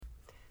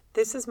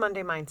This is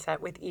Monday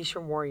Mindset with Isha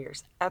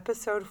Warriors,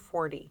 episode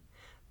 40,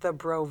 the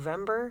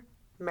Brovember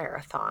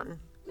Marathon.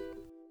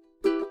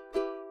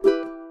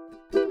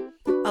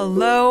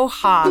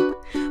 Aloha!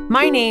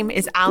 My name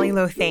is Ali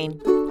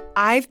Lothane.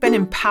 I've been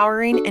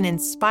empowering and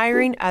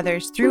inspiring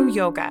others through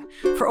yoga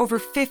for over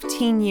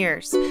 15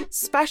 years,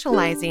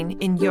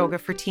 specializing in yoga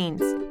for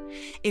teens.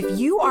 If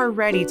you are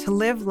ready to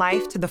live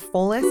life to the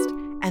fullest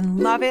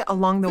and love it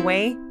along the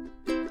way,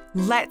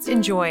 let's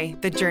enjoy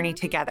the journey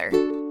together.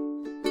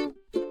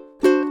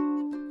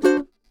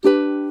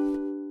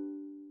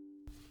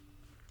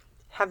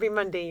 Happy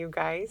Monday, you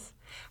guys.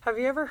 Have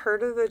you ever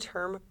heard of the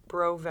term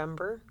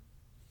Brovember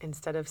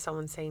instead of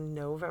someone saying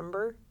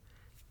November?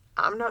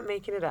 I'm not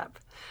making it up,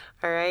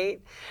 all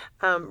right?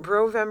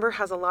 Brovember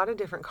has a lot of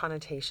different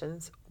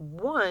connotations.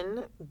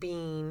 One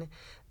being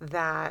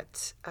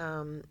that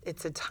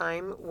it's a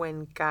time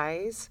when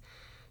guys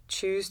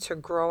choose to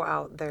grow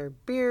out their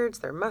beards,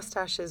 their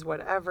mustaches,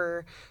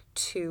 whatever,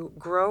 to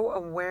grow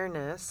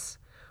awareness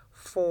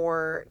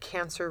for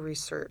cancer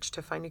research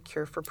to find a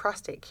cure for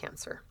prostate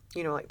cancer.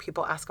 You know, like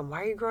people ask them,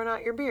 why are you growing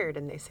out your beard?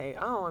 And they say,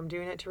 oh, I'm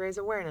doing it to raise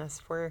awareness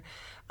for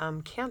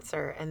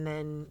cancer. And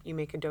then you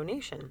make a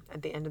donation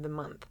at the end of the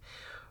month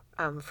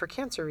for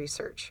cancer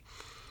research.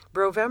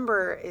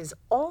 Brovember is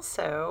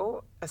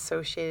also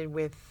associated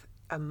with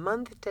a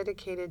month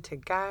dedicated to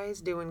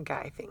guys doing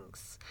guy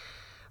things,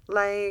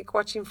 like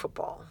watching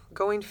football,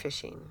 going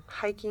fishing,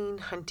 hiking,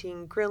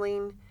 hunting,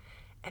 grilling.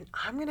 And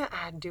I'm going to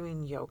add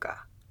doing yoga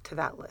to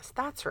that list.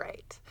 That's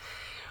right.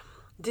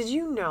 Did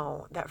you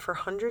know that for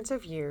hundreds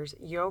of years,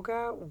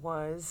 yoga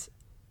was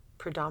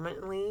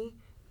predominantly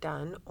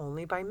done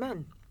only by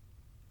men?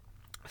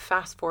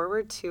 Fast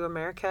forward to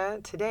America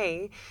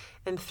today,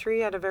 and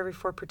 3 out of every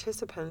 4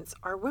 participants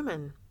are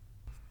women.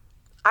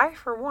 I,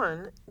 for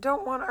one,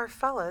 don't want our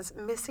fellas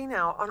missing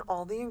out on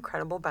all the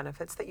incredible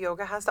benefits that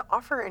yoga has to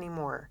offer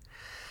anymore.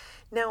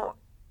 Now,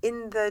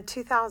 in the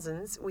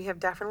 2000s, we have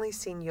definitely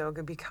seen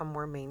yoga become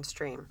more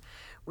mainstream.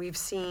 We've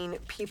seen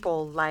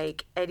people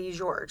like Eddie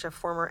George, a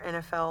former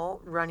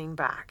NFL running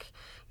back,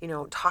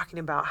 talking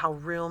about how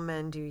real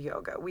men do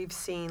yoga. We've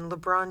seen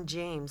LeBron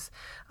James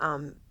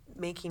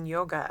making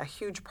yoga a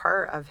huge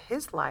part of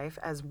his life,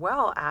 as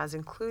well as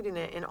including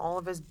it in all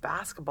of his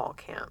basketball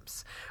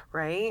camps,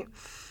 right?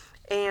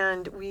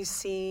 And we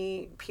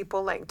see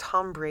people like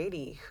Tom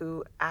Brady,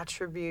 who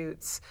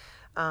attributes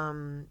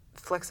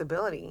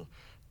flexibility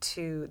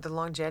to the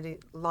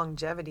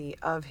longevity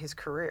of his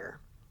career.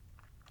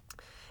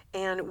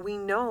 And we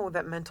know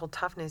that mental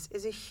toughness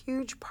is a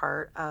huge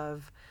part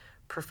of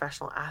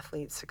professional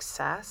athlete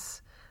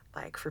success,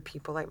 like for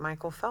people like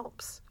Michael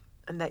Phelps,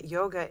 and that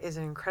yoga is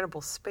an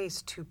incredible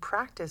space to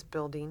practice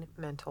building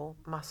mental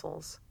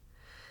muscles.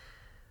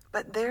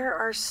 But there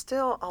are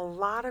still a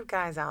lot of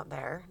guys out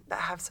there that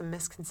have some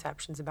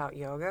misconceptions about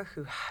yoga,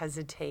 who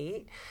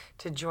hesitate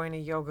to join a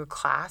yoga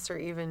class or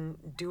even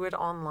do it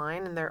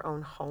online in their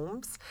own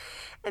homes.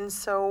 And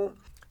so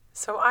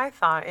I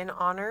thought, in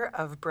honor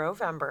of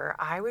Brovember,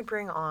 I would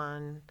bring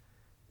on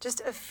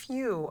just a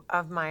few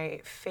of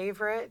my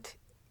favorite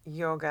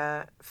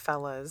yoga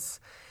fellas.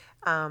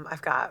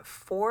 I've got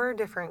 4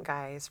 different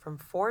guys from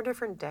 4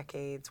 different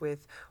decades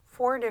with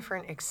 4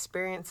 different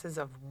experiences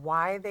of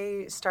why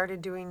they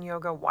started doing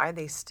yoga, why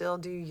they still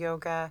do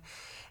yoga.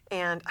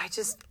 And I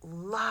just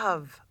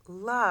love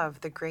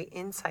the great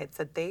insights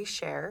that they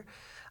share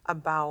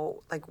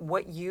about like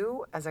what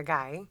you as a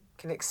guy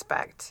can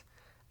expect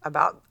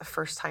about the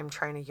first time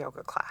trying a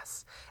yoga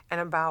class,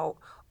 and about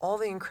all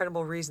the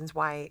incredible reasons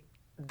why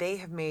they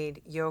have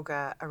made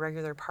yoga a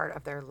regular part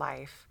of their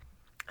life.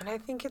 And I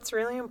think it's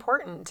really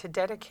important to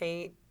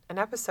dedicate an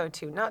episode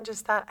to. Not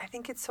just that, I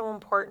think it's so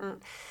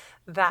important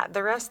that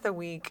the rest of the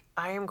week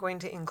I am going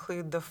to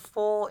include the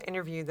full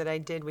interview that I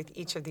did with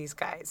each of these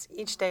guys.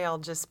 Each day I'll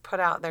just put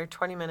out their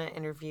 20-minute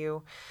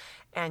interview,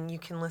 and you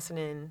can listen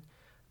in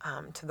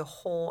to the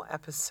whole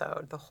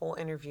episode, the whole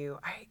interview.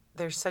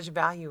 There's such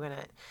value in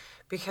it,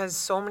 because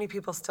so many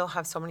people still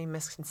have so many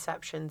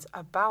misconceptions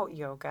about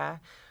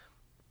yoga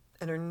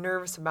and are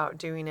nervous about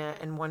doing it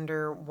and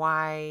wonder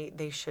why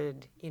they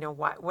should,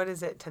 what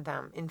is it to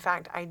them? In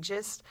fact, I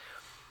just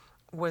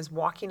was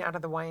walking out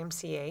of the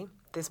YMCA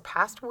this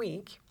past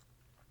week,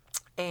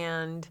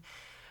 and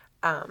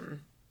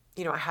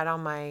I had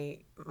on my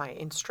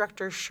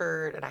instructor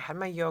shirt, and I had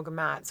my yoga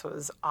mat, so it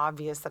was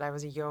obvious that I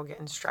was a yoga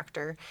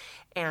instructor.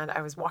 And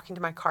I was walking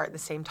to my car at the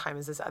same time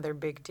as this other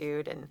big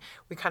dude, and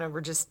we kind of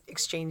were just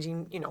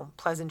exchanging,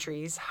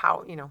 pleasantries.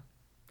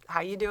 How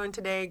you doing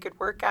today? Good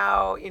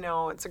workout?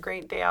 It's a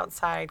great day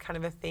outside, kind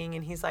of a thing.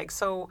 And he's like,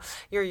 so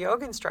you're a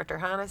yoga instructor,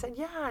 huh? And I said,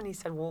 yeah. And he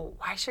said, well,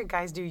 why should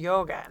guys do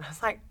yoga? And I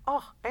was like,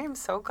 oh, I am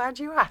so glad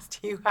you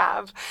asked. Do you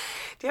have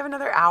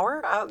another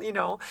hour?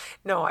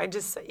 No, I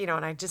just, and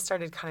I just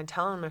started kind of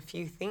telling him a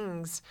few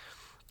things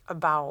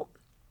about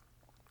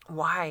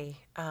why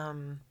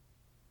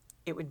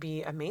it would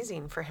be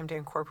amazing for him to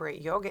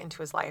incorporate yoga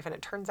into his life. And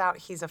it turns out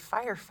he's a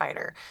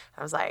firefighter.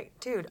 I was like,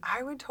 dude,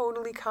 I would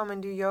totally come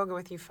and do yoga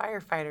with you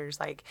firefighters.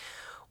 Like,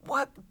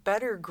 what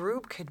better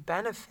group could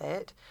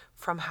benefit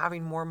from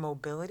having more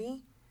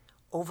mobility,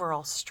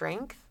 overall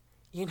strength,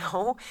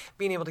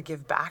 being able to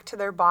give back to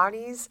their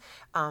bodies,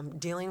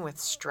 dealing with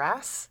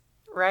stress,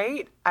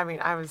 right? I mean,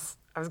 I was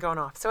going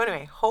off. So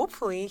anyway,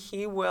 hopefully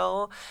he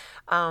will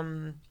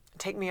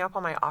take me up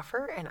on my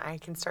offer and I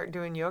can start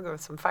doing yoga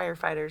with some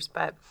firefighters.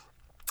 But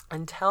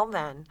until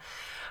then,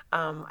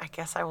 I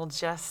guess I will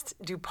just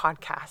do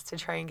podcasts to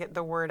try and get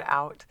the word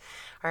out.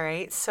 All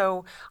right.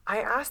 So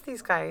I asked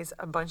these guys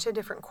a bunch of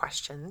different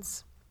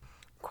questions.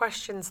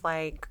 Questions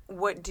like,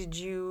 what did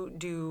you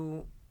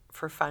do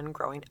for fun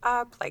growing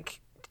up?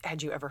 Like,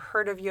 had you ever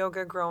heard of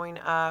yoga growing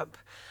up?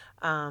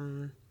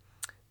 Um,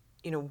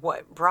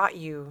 what brought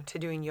you to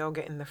doing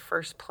yoga in the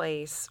first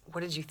place?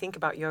 What did you think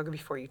about yoga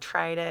before you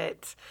tried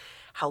it?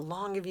 How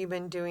long have you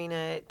been doing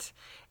it?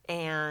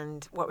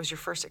 And what was your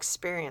first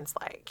experience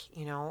like?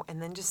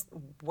 And then just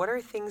what are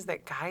things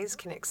that guys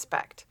can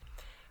expect?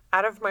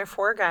 Out of my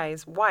four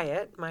guys,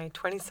 Wyatt, my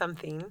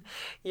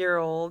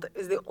 20-something-year-old,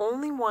 is the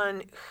only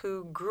one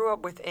who grew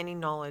up with any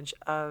knowledge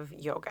of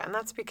yoga. And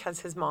that's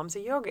because his mom's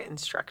a yoga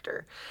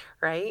instructor,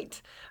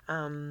 right?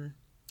 Owen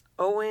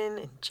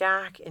and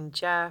Jack and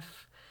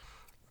Jeff,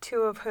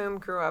 two of whom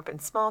grew up in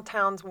small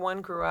towns.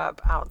 One grew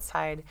up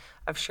outside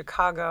of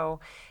Chicago.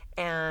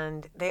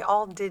 And they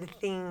all did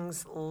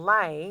things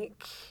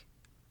like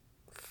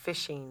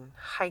fishing,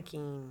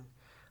 hiking,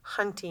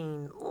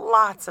 hunting,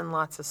 lots and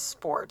lots of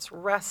sports,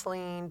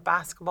 wrestling,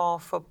 basketball,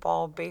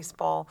 football,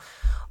 baseball,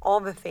 all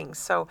the things.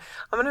 So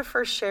I'm going to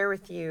first share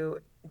with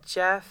you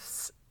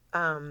Jeff's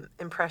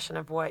impression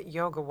of what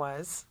yoga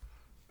was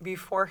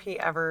before he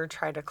ever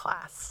tried a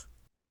class.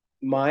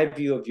 My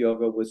view of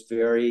yoga was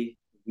very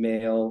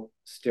male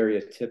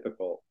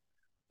stereotypical.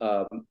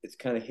 It's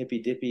kind of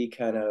hippy dippy,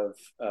 kind of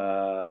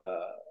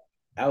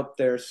out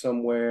there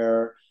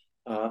somewhere.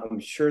 I'm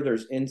sure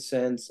there's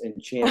incense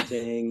and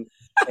chanting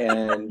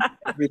and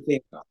everything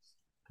else.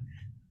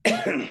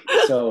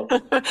 So,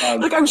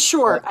 Like,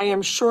 but I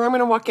am sure I'm going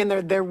to walk in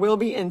there. There will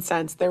be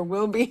incense. There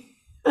will be.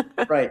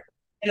 right,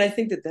 and I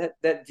think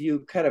that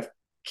view kind of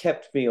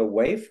kept me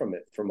away from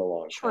it from a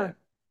long time. Sure.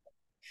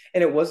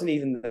 And it wasn't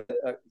even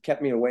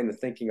kept me away in the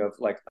thinking of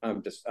like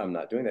I'm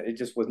not doing that. It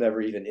just was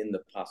never even in the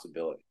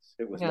possibilities.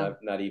 It was Yeah.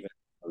 not even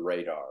a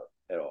radar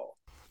at all.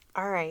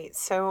 All right.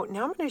 So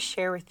now I'm going to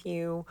share with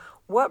you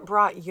what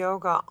brought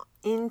yoga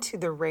into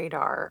the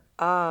radar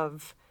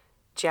of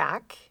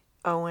Jack,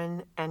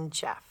 Owen, and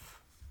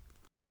Jeff.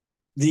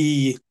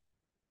 The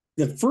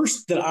the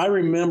first that I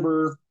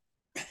remember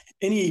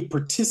any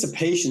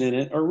participation in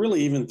it or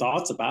really even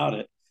thoughts about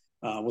it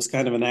was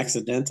kind of an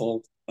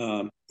accidental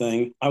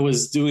thing. I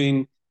was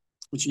doing,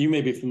 which you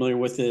may be familiar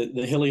with,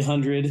 the Hilly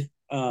 100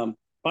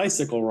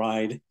 bicycle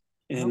ride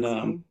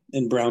Okay.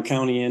 in Brown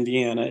County,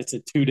 Indiana. It's a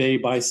 2 day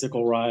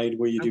bicycle ride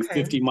where you do Okay.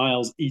 50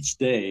 miles each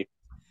day.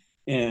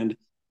 And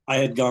I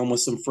had gone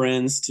with some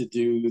friends to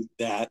do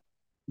that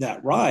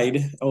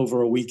ride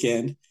over a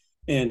weekend.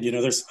 And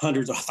there's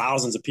hundreds of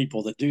thousands of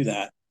people that do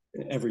that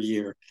every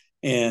year.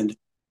 And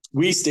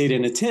we stayed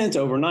in a tent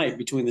overnight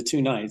between the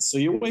 2 nights. So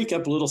you wake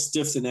up a little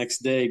stiff the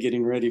next day,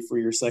 getting ready for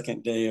your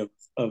second day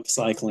of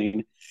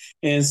cycling.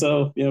 And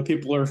so,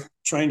 people are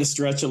trying to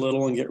stretch a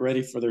little and get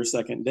ready for their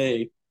second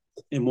day.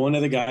 And one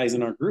of the guys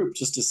in our group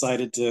just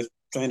decided to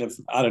kind of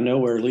out of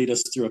nowhere lead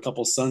us through a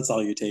couple sun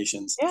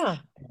salutations. Yeah.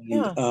 And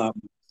Yeah.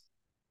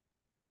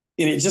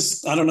 it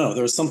just, I don't know,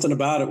 there was something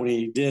about it when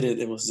he did it.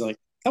 It was like,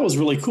 that was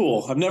really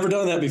cool. I've never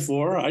done that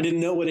before. I didn't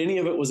know what any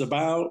of it was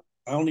about.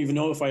 I don't even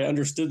know if I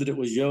understood that it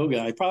was yoga.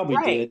 I probably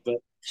Right. did, but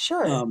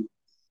Sure. um,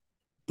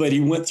 he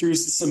went through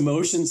some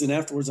motions and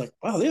afterwards, like,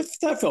 wow,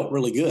 that felt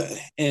really good.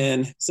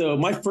 And so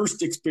my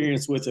first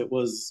experience with it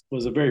was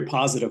a very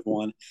positive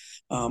one.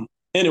 And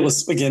it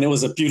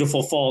was a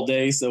beautiful fall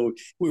day, so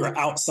we were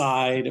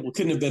outside. It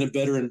couldn't have been a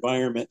better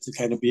environment to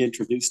kind of be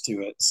introduced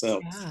to it. So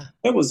Yeah.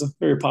 that was a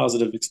very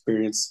positive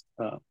experience.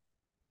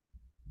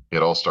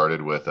 It all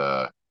started with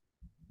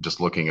just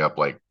looking up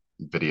like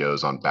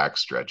videos on back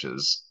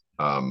stretches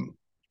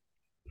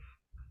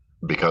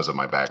because of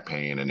my back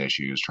pain and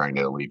issues, trying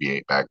to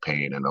alleviate back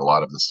pain. And a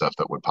lot of the stuff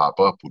that would pop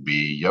up would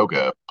be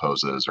yoga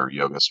poses or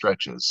yoga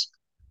stretches.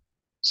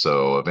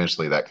 So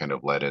eventually that kind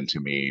of led into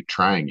me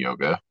trying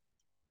yoga.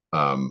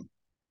 Um,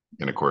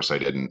 and of course,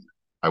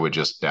 I would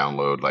just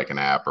download like an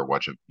app or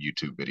watch a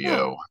YouTube Yeah.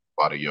 video,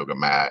 bought a yoga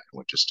mat, and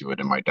would just do it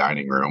in my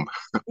dining room.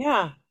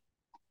 Yeah.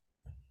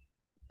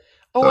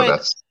 Oh, So and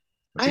that's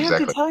I have to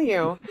exactly. tell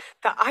you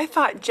that I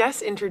thought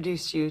Jess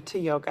introduced you to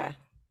yoga.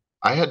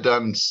 I had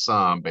done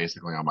some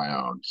basically on my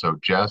own. So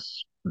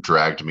Jess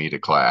dragged me to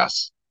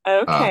class.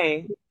 Um,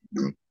 Okay.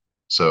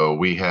 so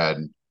we had,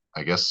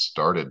 I guess,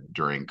 started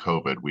during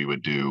COVID. We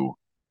would do,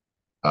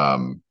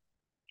 um,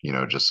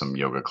 just some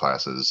yoga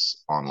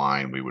classes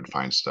online. We would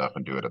find stuff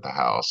and do it at the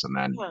house. And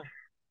then Yeah.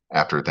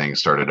 after things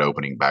started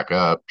opening back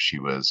up, she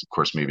was, of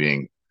course, me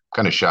being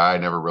kind of shy,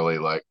 never really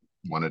like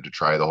wanted to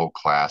try the whole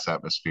class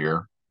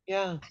atmosphere.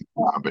 Yeah.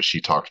 But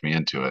she talked me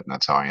into it, and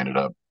that's how I ended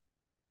up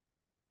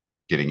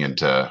getting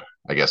into,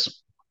 I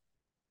guess,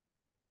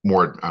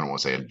 more, I don't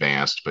want to say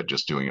advanced, but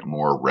just doing it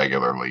more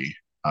regularly.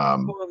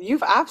 Well,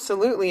 you've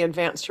absolutely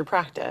advanced your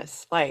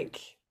practice. Like,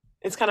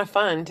 it's kind of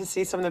fun to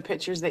see some of the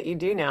pictures that you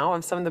do now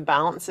of some of the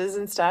balances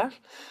and stuff.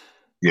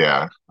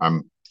 Yeah,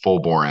 I'm full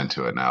bore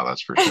into it now,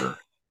 that's for sure.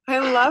 I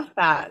love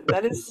that.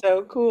 That is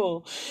so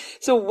cool.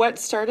 So, what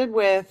started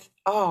with,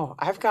 oh,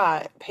 I've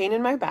got pain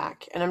in my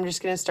back and I'm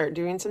just going to start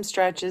doing some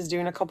stretches,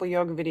 doing a couple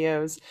yoga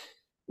videos.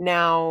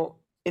 Now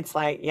it's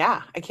like,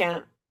 yeah, I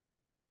can't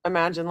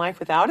imagine life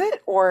without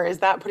it. Or is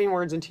that putting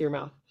words into your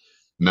mouth?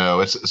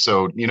 No, it's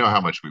so you know how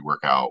much we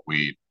work out.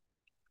 We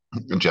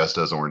Jess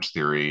does Orange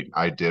Theory.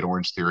 I did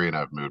Orange Theory, and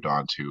I've moved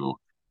on to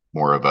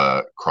more of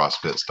a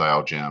CrossFit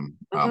style gym,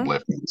 Hmm.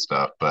 lifting and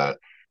stuff. But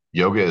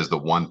yoga is the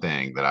one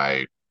thing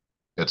that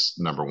it's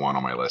number one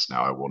on my list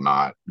now. I will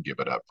not give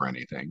it up for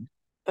anything.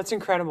 That's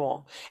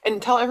incredible.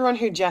 And tell everyone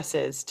who Jess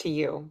is to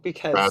you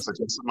because, This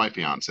is my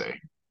fiance.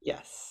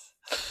 yes,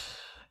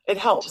 it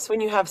helps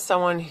when you have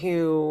someone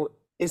who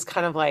is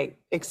kind of like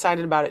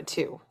excited about it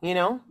too, you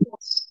know?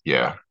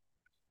 Yeah,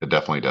 it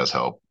definitely does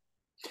help.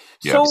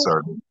 Yeah, So,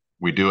 so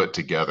we do it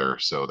together,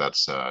 so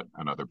that's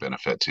another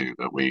benefit too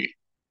that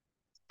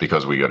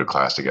because we go to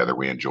class together,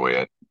 we enjoy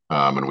it,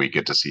 and we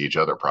get to see each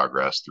other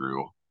progress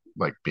through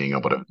like being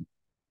able to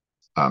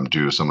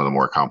do some of the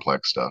more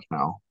complex stuff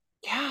now.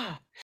 yeah.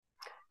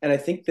 And I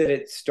think that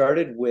it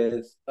started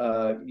with,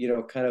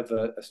 kind of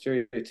a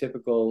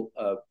stereotypical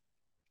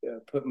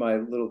put my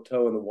little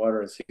toe in the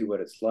water and see what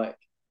it's like,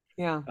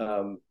 Yeah.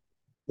 um,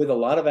 with a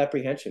lot of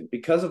apprehension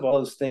because of all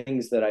those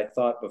things that I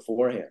thought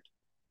beforehand.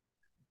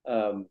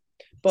 Um,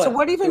 So but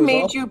what it even was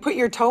made also you put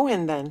your toe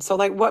in then? So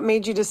like what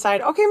made you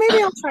decide, okay,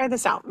 maybe I'll try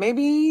this out.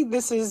 Maybe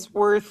this is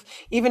worth,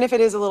 even if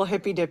it is a little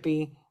hippy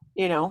dippy,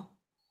 you know?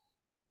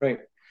 right.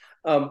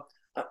 Um,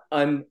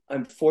 I'm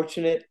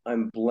fortunate.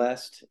 I'm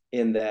blessed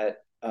in that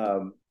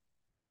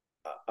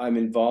I'm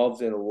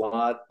involved in a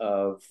lot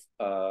of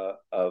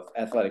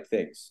athletic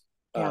things.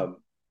 Yeah.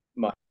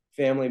 My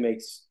family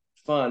makes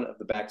fun of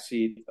the back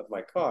seat of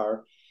my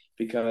car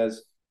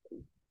because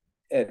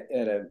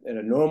in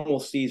a normal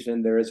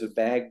season, there is a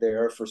bag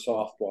there for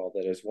softball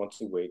that is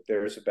once a week.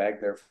 There is a bag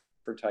there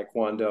for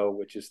taekwondo,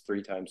 which is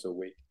 3 times a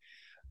week.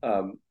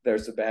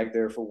 There's a bag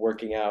there for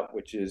working out,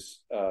 which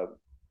is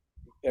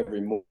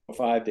every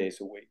 5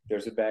 days a week.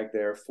 There's a bag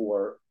there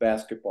for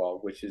basketball,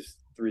 which is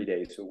 3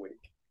 days a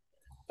week.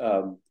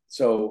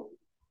 So,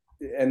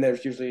 and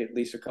there's usually at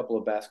least a couple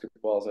of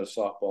basketballs and a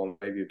softball and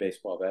maybe a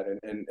baseball bat,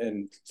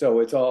 and so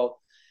it's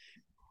all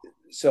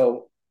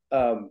so.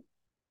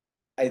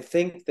 I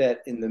think that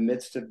in the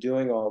midst of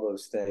doing all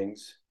those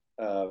things,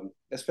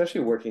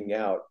 especially working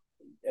out,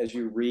 as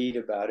you read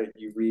about it,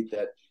 you read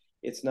that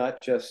it's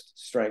not just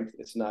strength,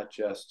 it's not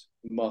just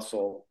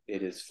muscle,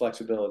 it is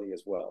flexibility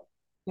as well.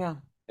 Yeah.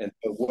 And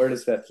so where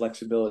does that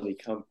flexibility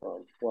come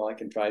from? Well, I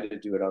can try to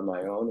do it on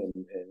my own,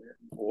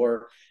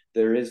 or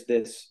there is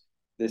this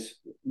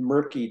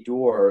murky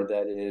door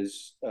that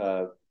is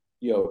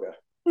yoga.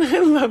 I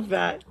love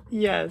that.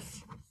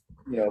 Yes.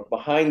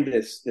 Behind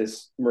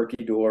this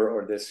murky door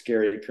or this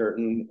scary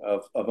curtain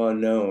of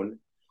unknown,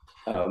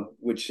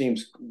 which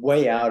seems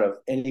way out of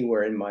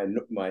anywhere in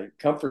my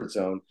comfort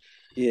zone,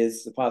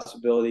 is the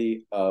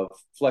possibility of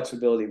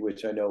flexibility,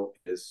 which I know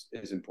is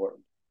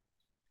important.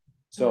 Yeah.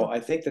 So I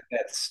think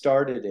that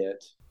started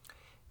it.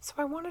 So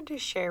I wanted to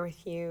share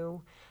with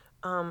you,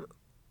 um,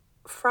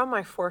 from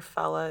my four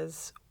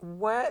fellas,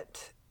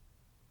 what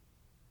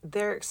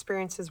their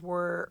experiences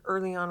were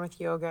early on with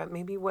yoga,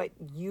 maybe what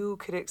you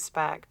could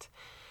expect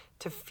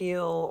to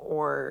feel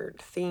or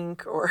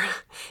think, or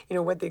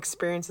what the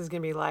experience is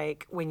going to be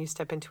like when you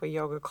step into a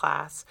yoga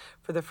class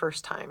for the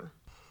first time.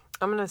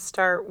 I'm going to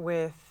start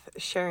with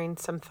sharing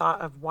some thought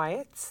of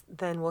Wyatt's,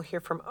 then we'll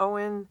hear from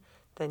Owen,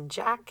 then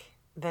Jack,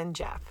 then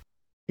Jeff.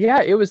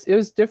 Yeah, it was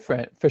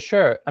different for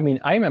sure. I mean,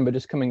 I remember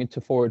just coming into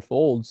forward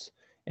folds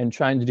and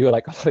trying to do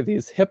like a lot of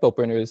these hip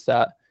openers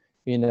that,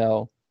 you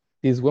know,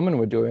 these women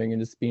were doing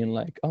and just being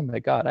like, oh my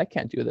God, I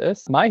can't do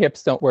this. My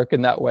hips don't work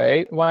in that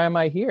way. Why am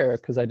I here?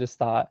 Because I just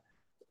thought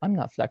I'm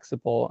not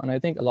flexible. And I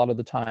think a lot of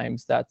the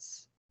times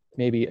that's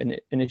maybe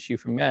an issue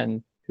for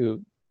men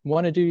who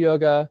want to do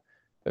yoga,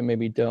 but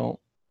maybe don't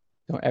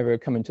ever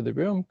come into the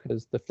room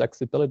because the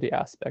flexibility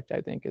aspect,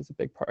 I think, is a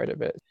big part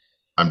of it.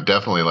 I'm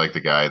definitely like the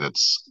guy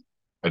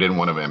I didn't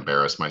want to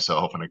embarrass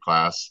myself in a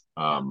class,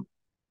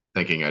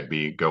 thinking I'd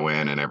be go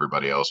in and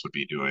everybody else would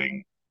be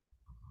doing,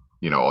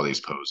 all these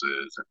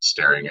poses and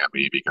staring at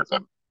me because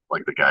I'm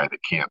like the guy that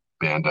can't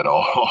bend at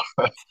all,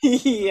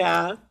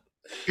 Yeah.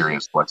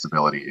 serious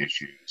flexibility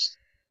issues.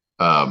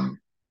 Um,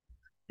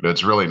 but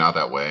it's really not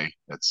that way.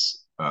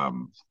 It's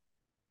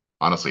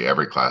honestly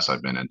every class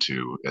I've been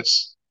into,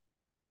 it's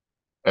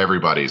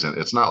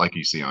not like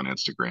you see on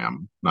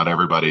Instagram. Not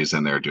everybody's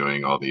in there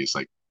doing all these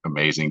like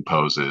amazing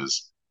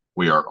poses.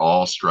 We are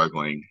all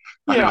struggling.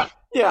 I know Yeah.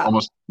 Yeah.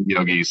 almost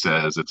yogi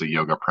says it's a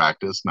yoga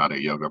practice, not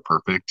a yoga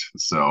perfect. I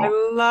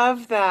So, love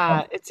um,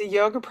 that. It's a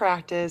yoga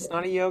practice,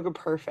 not a yoga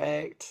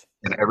perfect.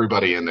 and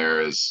everybody in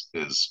there is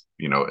it's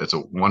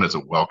a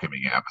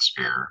welcoming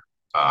atmosphere.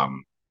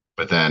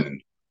 But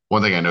then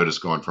one thing I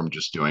noticed going from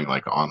just doing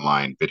like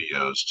online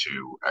videos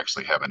to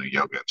actually having a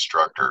yoga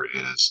instructor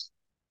is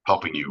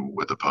helping you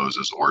with the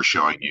poses or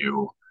showing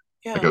you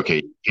like, Yeah.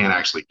 okay, you can't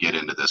actually get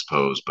into this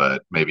pose,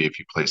 but maybe if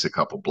you place a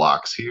couple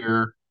blocks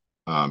here,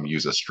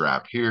 use a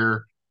strap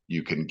here,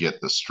 you can get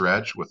the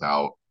stretch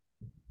without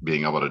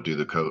being able to do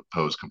the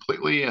pose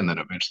completely. And then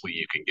eventually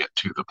you can get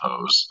to the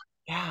pose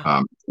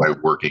Yeah. by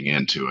working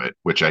into it,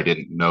 which I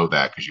didn't know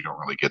that because you don't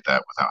really get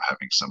that without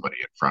having somebody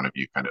in front of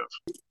you kind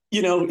of.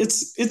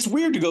 It's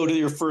weird to go to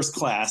your first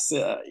class.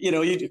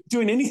 You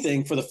doing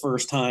anything for the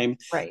first time,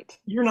 Right.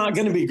 you're not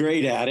going to be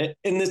great at it,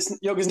 and this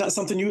yoga is not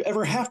something you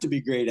ever have to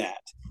be great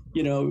at.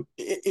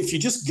 If you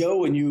just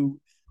go and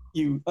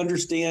you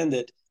understand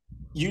that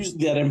use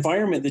that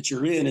environment that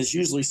you're in is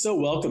usually so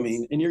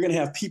welcoming, and you're going to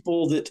have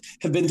people that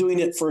have been doing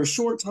it for a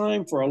short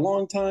time, for a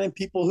long time,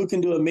 people who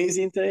can do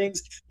amazing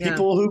things, Yeah.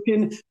 people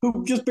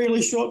who just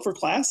barely show up for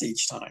class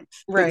each time.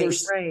 Right.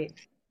 Right.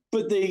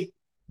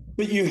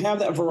 But you have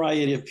that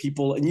variety of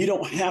people, and you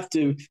don't have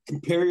to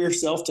compare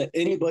yourself to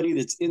anybody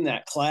that's in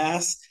that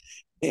class.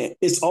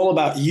 It's all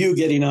about you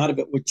getting out of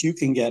it what you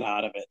can get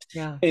out of it.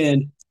 Yeah.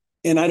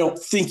 And I don't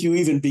think you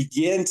even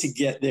begin to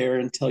get there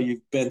until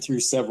you've been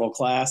through several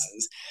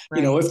classes.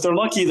 Right. If they're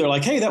lucky, they're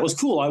like, hey, that was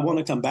cool, I want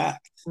to come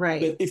back.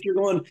 Right. But if you're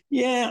going,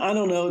 yeah, I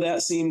don't know,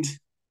 that seemed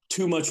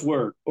too much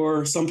work.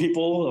 Or some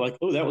people are like,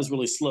 oh, that was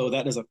really slow,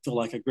 that doesn't feel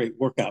like a great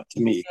workout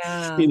to me.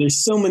 Yeah. I mean,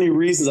 there's so many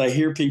reasons I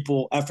hear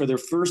people after their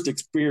first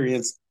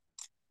experience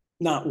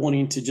not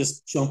wanting to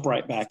just jump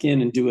right back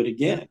in and do it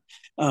again.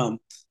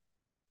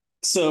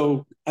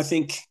 So I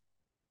think,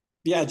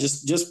 yeah,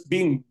 just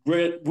being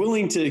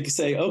willing to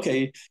say,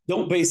 okay,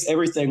 don't base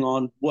everything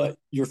on what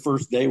your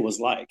first day was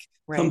like.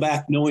 Right. Come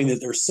back knowing that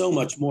there's so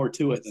much more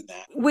to it than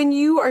that. When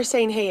you are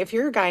saying, hey, if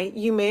you're a guy,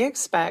 you may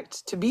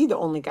expect to be the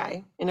only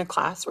guy in a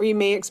class, or you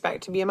may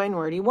expect to be a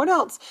minority. What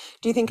else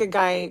do you think a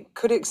guy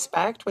could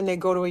expect when they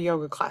go to a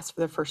yoga class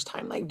for the first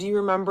time? Like, do you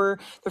remember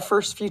the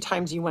first few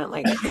times you went?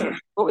 Like,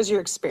 what was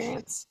your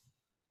experience?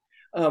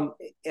 And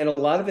a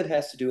lot of it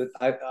has to do with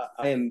I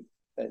am,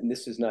 and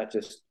this is not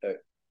just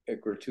a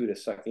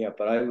gratuitous sucking up,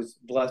 but I was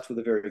blessed with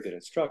a very good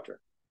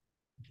instructor,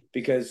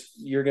 because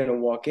you're going to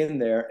walk in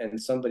there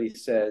and somebody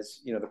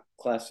says, the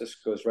class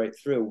just goes right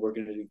through. We're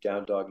going to do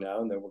down dog now,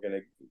 and then we're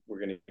going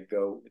to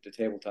go to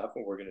tabletop,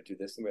 and we're going to do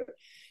this. And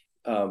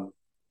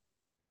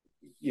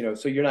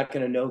so you're not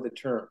going to know the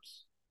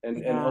terms,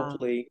 and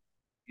hopefully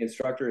the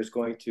instructor is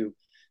going to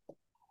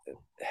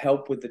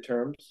help with the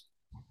terms.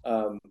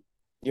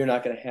 You're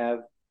not going to have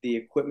the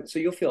equipment, so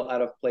you'll feel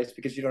out of place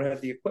because you don't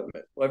have the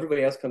equipment. Well,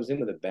 everybody else comes in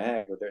with a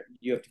bag, or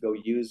you have to go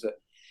use it,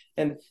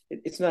 and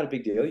it's not a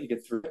big deal. You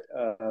get through it,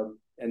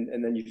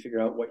 and then you figure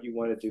out what you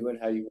want to do and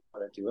how you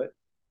want to do it.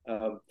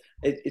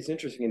 It's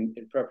interesting.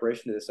 In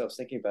preparation to this, I was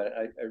thinking about it.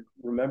 I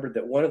remembered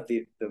that one of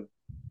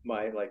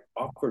my like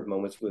awkward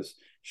moments was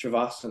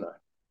shavasana.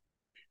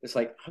 It's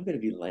like, I'm going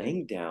to be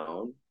laying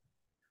down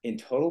in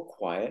total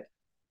quiet,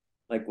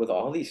 like with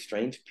all these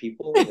strange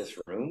people in this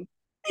room.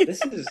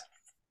 This is,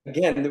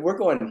 again, we're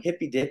going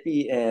hippy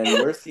dippy and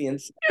where's the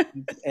incense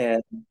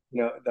and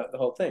the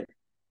whole thing.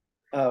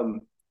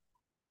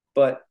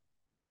 But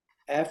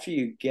after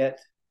you get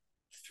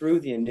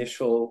through the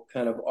initial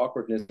kind of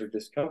awkwardness or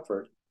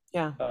discomfort,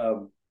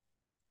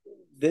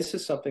 this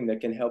is something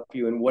that can help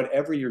you in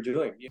whatever you're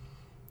doing.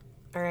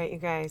 All right, you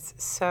guys.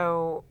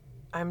 So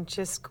I'm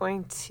just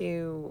going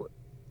to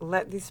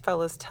let these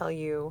fellas tell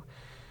you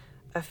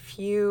a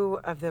few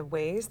of the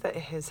ways that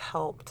it has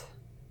helped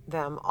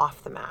them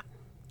off the mat,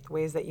 the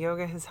ways that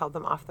yoga has held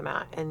them off the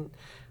mat. And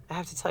I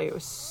have to tell you, it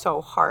was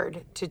so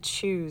hard to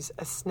choose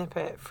a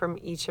snippet from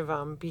each of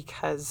them,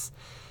 because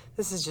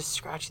this is just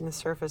scratching the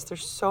surface.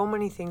 There's so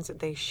many things that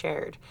they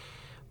shared,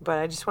 but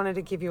I just wanted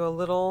to give you a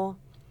little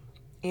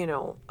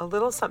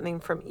something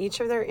from each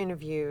of their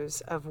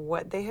interviews of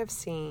what they have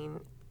seen,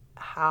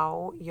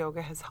 how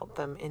yoga has helped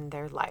them in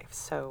their life.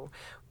 So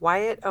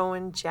Wyatt,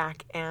 Owen,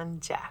 Jack,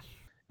 and Jeff.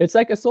 It's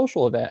like a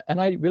social event, and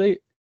it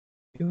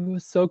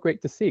was so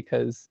great to see,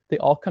 because they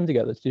all come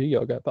together to do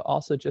yoga, but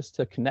also just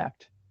to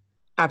connect.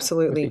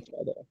 Absolutely. With each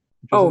other.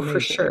 Oh, for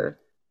sure.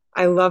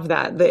 I love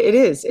that. It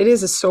is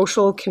a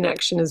social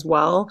connection as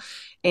well.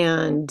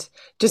 And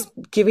just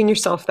giving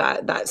yourself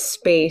that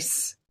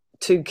space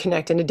to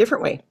connect in a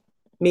different way,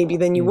 maybe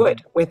than you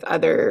would with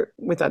other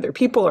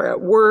people, or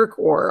at work,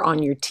 or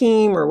on your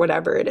team, or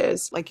whatever it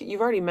is. Like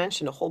you've already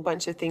mentioned a whole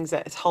bunch of things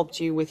that has helped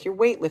you with your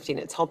weightlifting.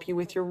 It's helped you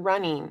with your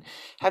running.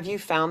 Have you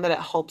found that it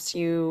helps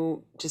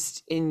you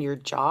just in your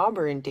job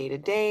or in day to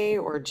day,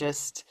 or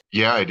just?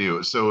 Yeah, I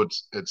do. So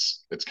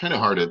it's kind of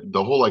hard.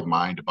 The whole like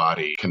mind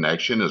body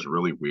connection is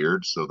really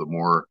weird. So the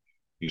more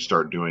you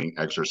start doing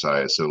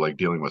exercise, so like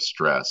dealing with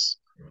stress,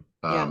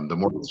 the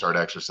more you start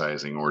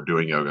exercising or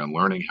doing yoga and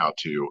learning how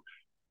to,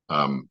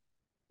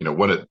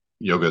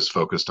 yoga is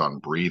focused on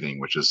breathing,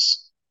 which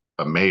is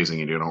amazing,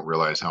 and you don't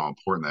realize how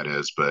important that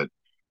is. But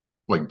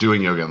like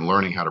doing yoga and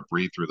learning how to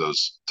breathe through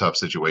those tough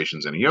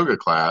situations in a yoga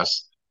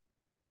class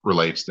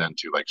relates then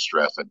to like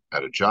stress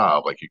at a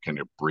job. Like you can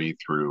breathe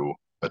through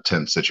a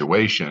tense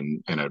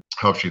situation, and it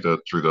helps you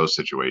through those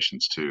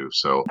situations too.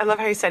 So I love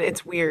how you said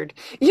it's weird.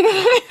 You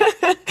know,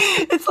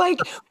 it's like,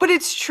 but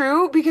it's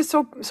true because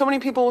so many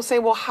people will say,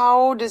 well,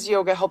 how does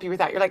yoga help you with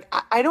that? You're like,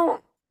 I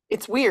don't,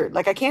 it's weird.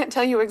 Like I can't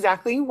tell you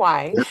exactly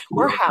why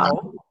or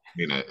how. I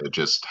mean, it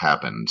just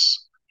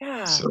happens.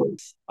 Yeah. So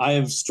I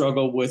have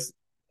struggled with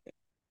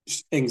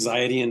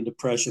anxiety and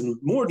depression,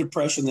 more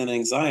depression than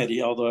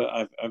anxiety, although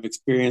I've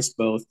experienced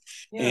both.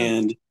 Yeah.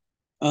 And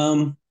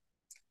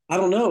I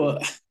don't know.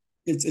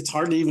 It's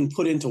hard to even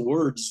put into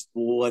words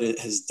what it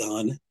has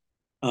done.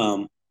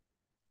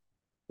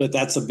 But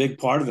that's a big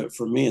part of it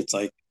for me. It's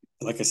like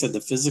I said,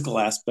 the physical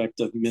aspect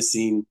of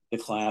missing the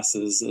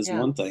classes is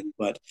one thing,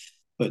 but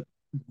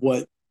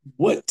what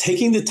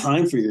taking the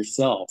time for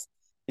yourself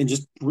and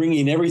just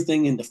bringing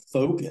everything into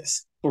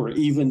focus for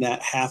even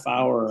that half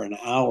hour or an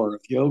hour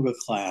of yoga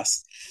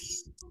class,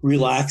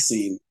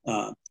 relaxing,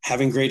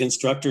 having great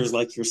instructors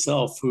like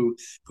yourself who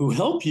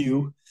help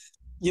you,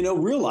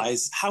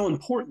 realize how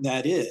important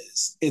that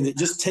is, and that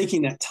just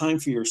taking that time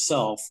for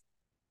yourself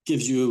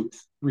gives you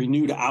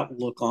renewed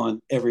outlook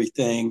on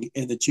everything,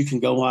 and that you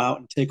can go out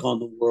and take on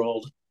the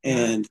world.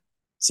 And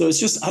so it's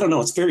just, I don't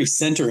know, it's very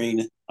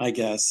centering, I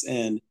guess.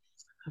 And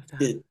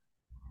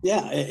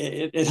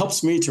it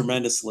helps me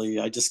tremendously.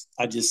 I just,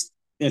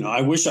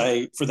 I wish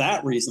for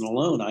that reason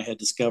alone, I had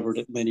discovered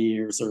it many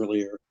years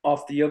earlier.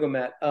 Off the yoga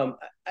mat,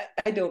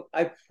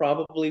 I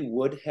probably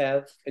would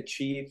have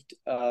achieved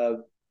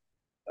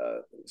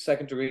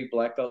second degree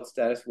black belt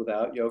status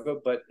without yoga,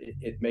 but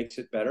it makes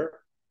it better.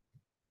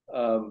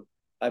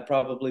 I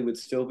probably would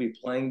still be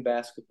playing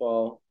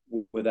basketball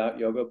without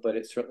yoga, but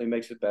it certainly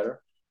makes it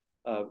better.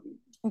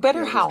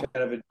 Better how?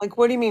 Like,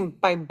 what do you mean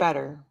by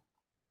better?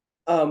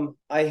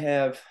 I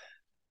have,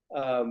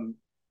 I'm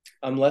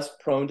less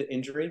prone to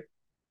injury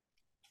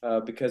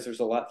because there's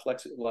a lot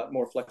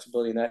more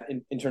flexibility in that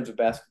in terms of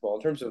basketball.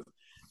 In terms of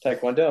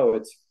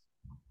Taekwondo,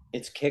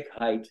 it's kick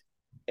height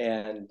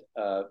and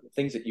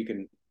things that you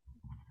can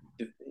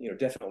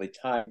definitely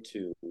tie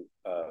to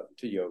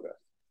yoga.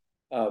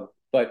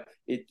 But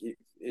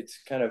it's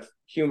kind of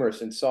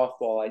humorous in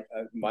softball.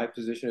 My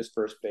position is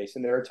first base,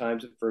 and there are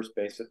times at first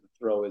base that the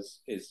throw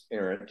is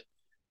errant.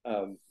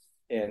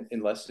 And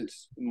unless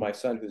it's my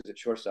son who's at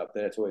shortstop,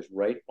 then it's always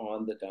right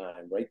on the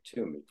dime, right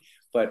to me.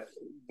 But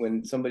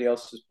when somebody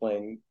else is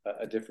playing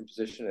a different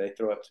position and they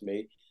throw it to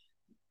me,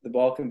 the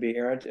ball can be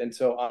errant, and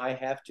so I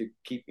have to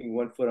keep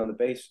one foot on the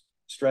base,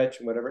 stretch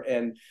and whatever.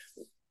 And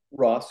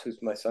Ross, who's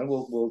my son,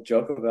 will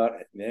joke about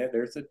it. Man,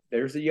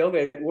 there's a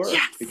yoga at work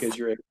because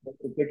you're able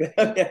to pick it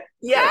up.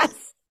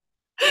 Yes.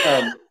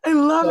 I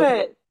love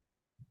it.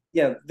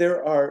 Yeah,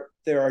 there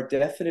are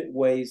definite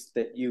ways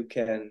that you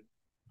can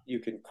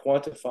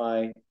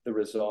quantify the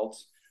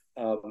results,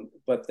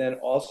 but then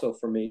also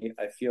for me,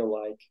 I feel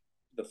like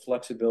the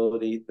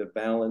flexibility, the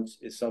balance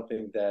is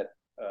something that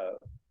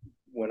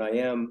when I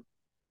am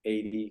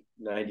 80,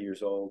 90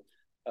 years old,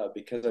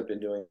 because I've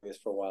been doing this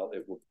for a while,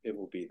 it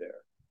will be there.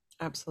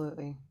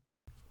 Absolutely.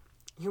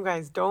 You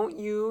guys, don't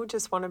you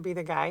just want to be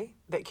the guy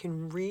that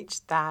can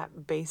reach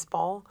that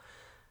baseball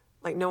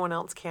like no one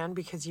else can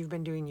because you've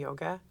been doing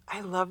yoga?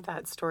 I love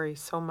that story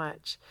so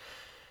much.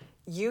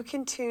 You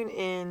can tune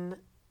in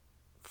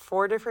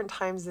 4 different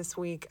times this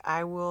week.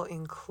 I will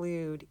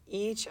include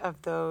each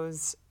of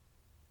those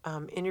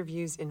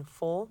interviews in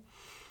full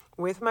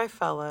with my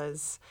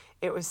fellas.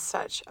 It was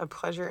such a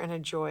pleasure and a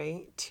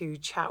joy to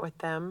chat with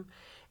them.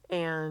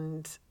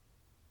 And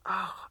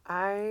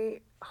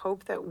I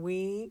hope that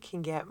we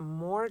can get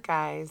more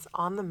guys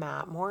on the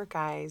mat, more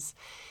guys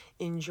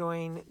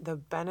enjoying the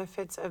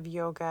benefits of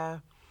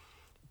yoga,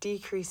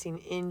 decreasing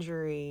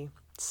injury,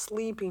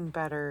 sleeping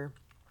better,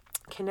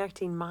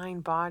 connecting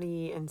mind,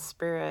 body, and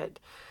spirit,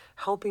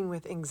 helping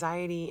with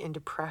anxiety and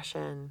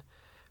depression,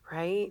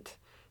 right?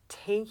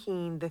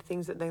 Taking the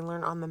things that they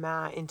learn on the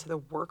mat into the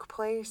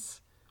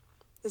workplace.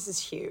 This is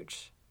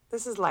huge.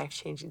 This is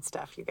life-changing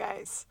stuff, you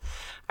guys.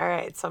 All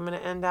right, so I'm going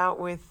to end out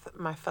with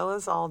my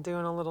fellas all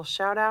doing a little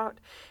shout out,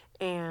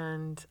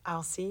 and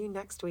I'll see you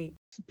next week.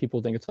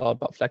 People think it's all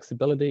about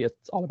flexibility.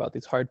 It's all about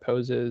these hard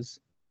poses.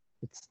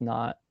 It's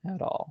not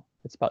at all.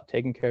 It's about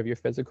taking care of your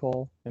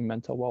physical and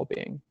mental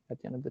well-being at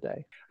the end of the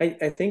day.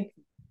 I think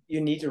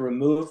you need to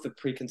remove the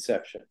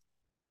preconception.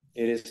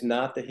 It is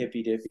not the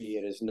hippy dippy.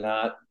 It is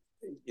not,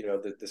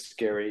 the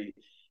scary,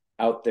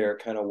 out there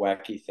kind of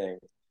wacky thing.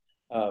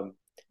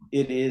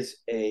 It is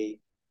a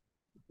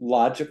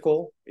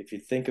logical, if you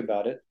think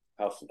about it,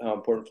 how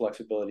important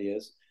flexibility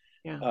is,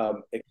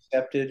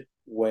 accepted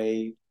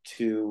way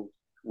to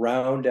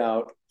round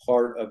out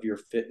part of your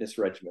fitness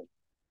regimen.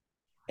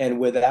 And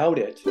without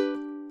it,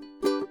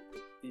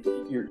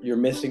 you're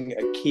missing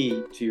a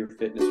key to your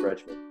fitness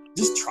regimen.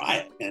 Just try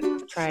it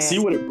and see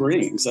what it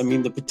brings. I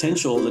mean, the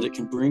potential that it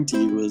can bring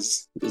to you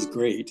is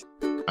great.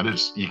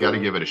 You got to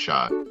give it a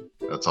shot.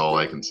 That's all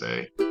I can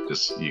say.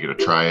 Just, you got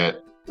to try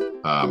it.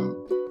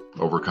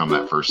 Overcome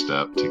that first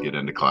step to get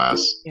into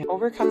class. Yeah,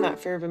 overcome that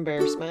fear of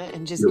embarrassment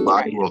and just your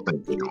body will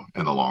thank you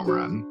in the long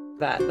run.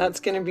 That's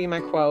going to be my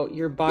quote.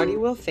 Your body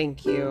will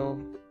thank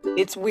you.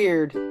 It's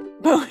weird.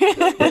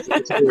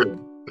 It's weird.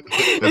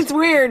 It's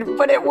weird,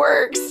 but it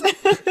works.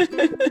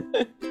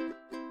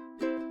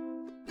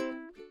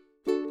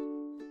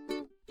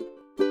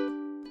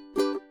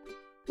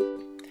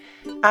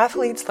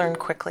 Athletes learn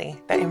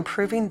quickly that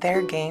improving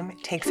their game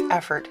takes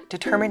effort,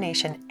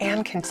 determination,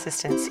 and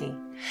consistency.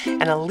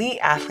 And elite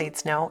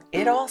athletes know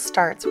it all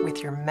starts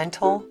with your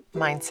mental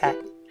mindset.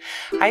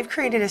 I've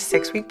created a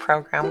 6-week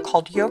program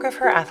called Yoga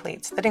for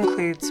Athletes that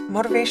includes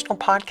motivational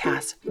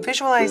podcasts,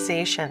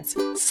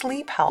 visualizations,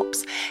 sleep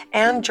helps,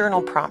 and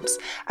journal prompts,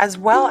 as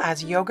well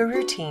as yoga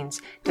routines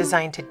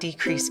designed to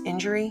decrease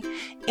injury,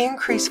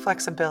 increase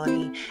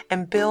flexibility,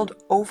 and build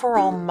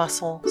overall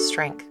muscle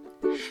strength.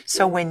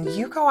 So when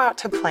you go out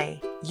to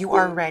play, you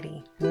are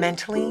ready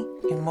mentally,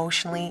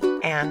 emotionally,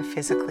 and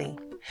physically.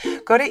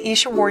 Go to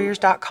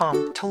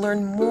ishawarriors.com to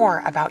learn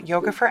more about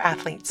Yoga for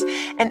Athletes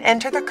and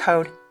enter the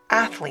code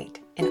ATHLETE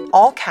in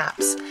all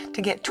caps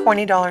to get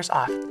 $20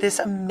 off this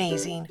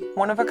amazing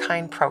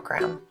one-of-a-kind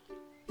program.